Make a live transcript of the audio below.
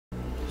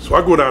So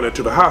I go down there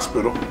to the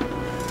hospital,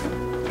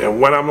 and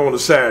when I'm on the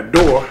side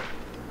door,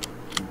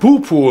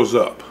 Boo pulls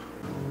up.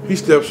 He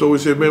steps over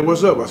and said, man,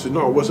 what's up? I said,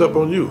 no, what's up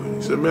on you?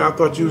 He said, man, I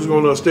thought you was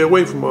gonna stay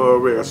away from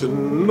Rick. I said,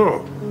 no,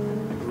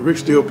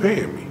 Rick's still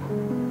paying me.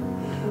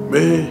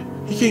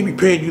 Man, he can't be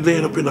paying you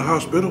laying up in the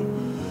hospital.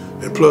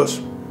 And plus,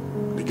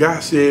 the guy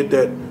said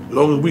that as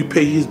long as we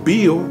pay his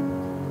bill,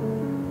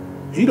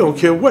 he don't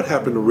care what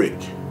happened to Rick.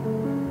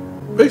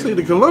 Basically,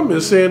 the Colombian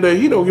is saying that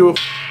he don't give a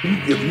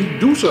if you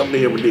do something to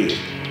him or then.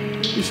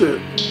 He said,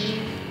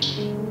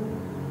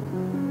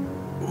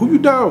 who you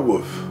down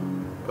with?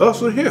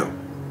 Us or him?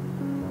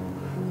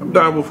 I'm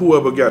down with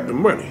whoever got the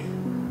money.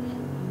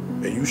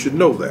 And you should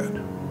know that.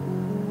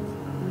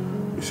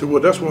 He said,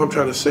 well, that's what I'm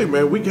trying to say,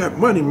 man. We got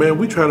money, man.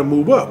 We trying to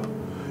move up.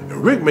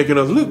 And Rick making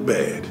us look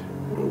bad.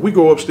 We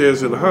go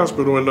upstairs in the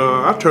hospital, and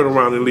I turn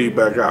around and leave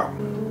back out.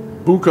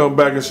 Boo come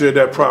back and said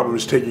that problem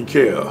is taken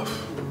care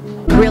of.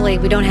 Really,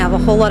 we don't have a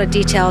whole lot of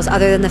details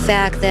other than the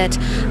fact that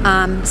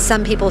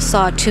some people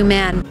saw two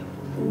men.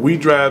 We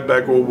drive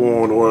back over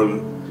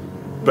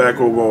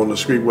on the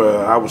street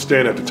where I was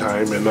staying at the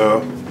time, and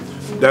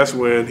that's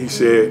when he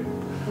said,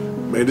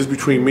 man, this is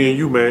between me and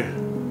you, man.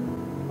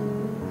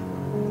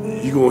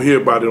 You gonna hear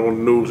about it on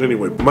the news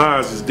anyway.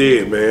 Miles is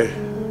dead, man.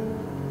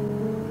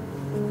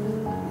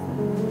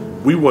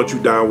 We want you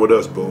down with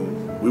us,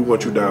 Boone. We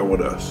want you down with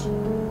us.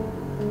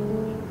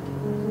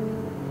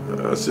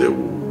 I said,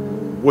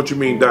 what you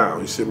mean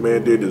down? He said,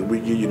 man, we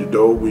give you the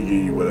dough, we give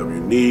you whatever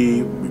you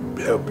need,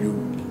 we help you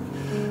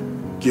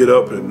get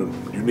up, and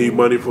you need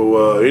money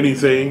for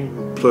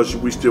anything. Plus,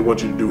 we still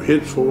want you to do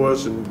hits for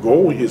us and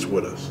go on hits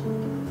with us.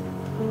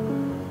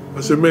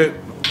 I said, man,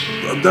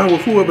 I'm down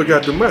with whoever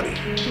got the money.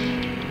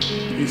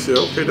 He said,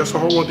 okay, that's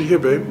all I want to hear,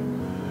 baby.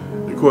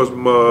 Because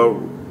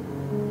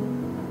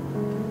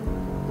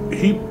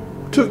he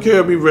took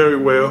care of me very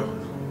well.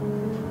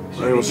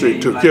 I don't say he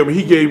took care of me.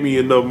 He gave me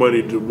enough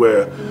money to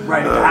where,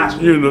 right at the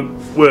hospital. you know,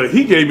 well,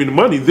 he gave me the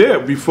money there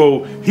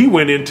before he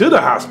went into the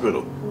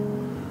hospital.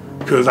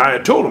 Because I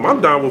had told him,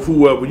 I'm down with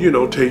whoever, you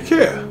know, take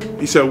care.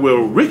 He said, well,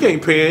 Rick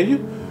ain't paying you.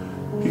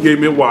 He gave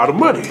me a wad of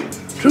money,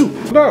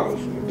 $2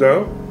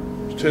 down,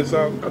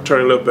 $10,000. I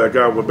turned left back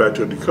out, went back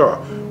to the car.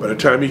 By the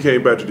time he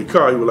came back to the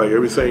car, he was like,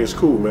 everything is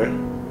cool,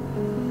 man.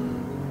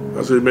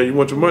 I said, man, you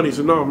want your money? He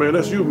said, no, man,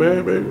 that's you,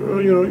 man.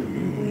 You know,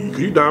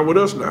 you down with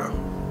us now.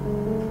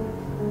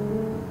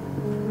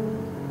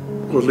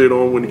 Of course, later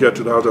on when he got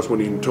to the house, that's when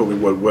he told me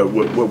what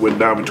went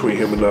down between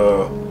him and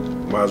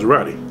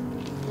Maserati.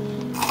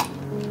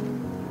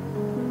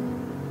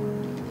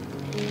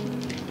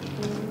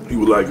 He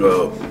was like,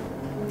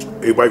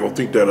 everybody gonna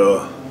think that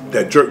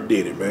that jerk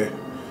did it, man.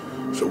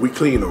 So we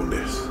clean on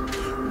this.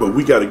 But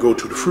we gotta go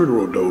to the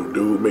funeral though,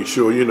 dude. Make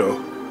sure, you know,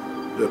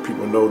 that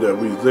people know that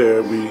we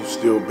there. We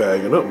still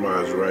bagging up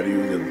Maserati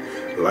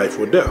in life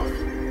or death. I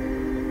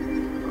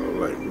was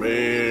like,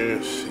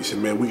 man. He said,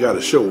 man, we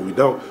gotta show. We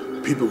don't.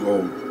 People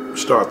gonna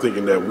start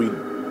thinking that we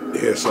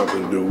had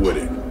something to do with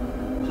it.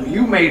 So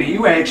you made it.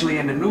 You actually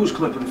in the news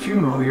clip of the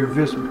funeral here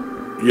visiting.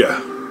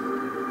 Yeah.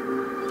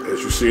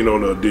 As you seen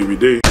on the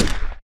DVD.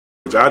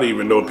 I didn't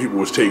even know people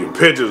was taking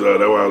pictures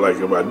of it. I was like,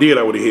 if I did,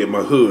 I would have had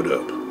my hood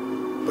up.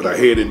 But I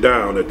had it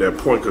down at that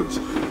point because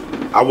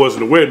I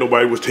wasn't aware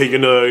nobody was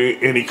taking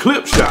any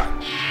clip shot.